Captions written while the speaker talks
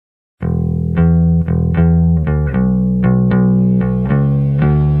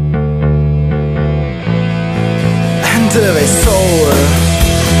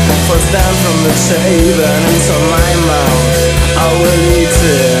down from the table and into my mouth. I will eat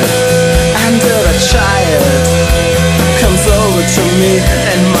it, and if a child comes over to me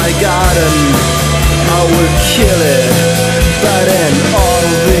in my garden, I will kill it. But in all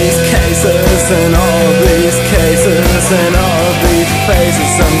these cases, in all these cases, in all these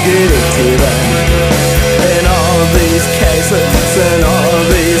faces, I'm guilty then. In all these cases, in all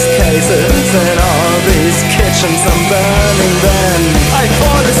these cases, in all these kitchens, I'm burning then. I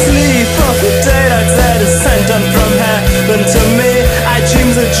fall asleep of the daylight that is sent down from heaven to me. I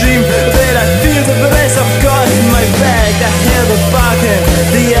dream the dream that I feel the grace of God in my bag. I hear the barking,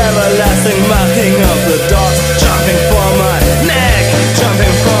 the everlasting marking of the dogs jumping for my neck,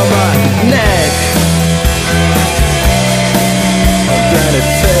 jumping for my neck. And then it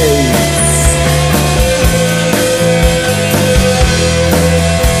fades.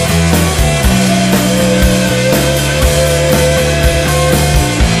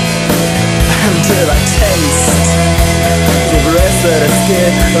 Until I taste the breath that is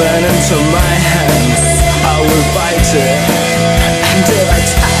given into my hands, I will bite it. And if I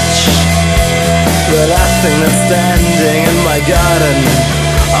touch the last thing that's standing in my garden,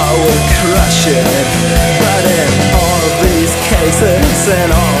 I will crush it. But in all these cases, in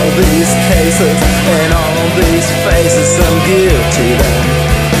all these cases, in all these faces, I'm guilty then.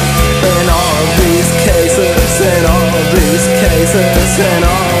 In all these cases, in all these cases, in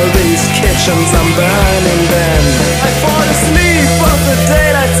all these kitchens, I'm burning then. I fall asleep of the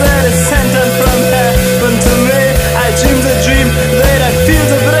daylight that is sent down from heaven to me. I dream the dream that I feel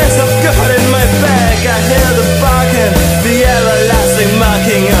the breath of God in my bag. I hear the barking, the everlasting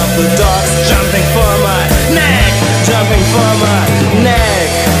marking of the dogs jumping for my neck, jumping for my neck.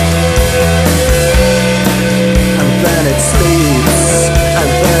 And then it sleeps, and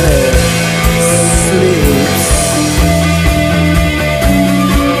then it sleeps.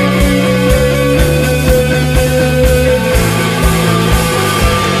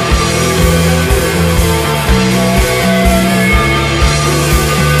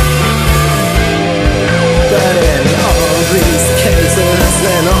 But in all these cases,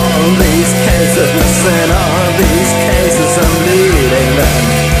 in all these cases, in all these cases, I'm bleeding them.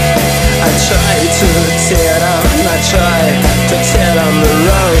 I try to tear down, I try to tear down the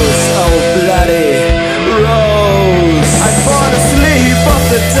rose, oh bloody rose. I fall asleep of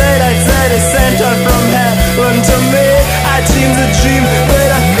the daylight that is sent out from heaven to me. I dream the dream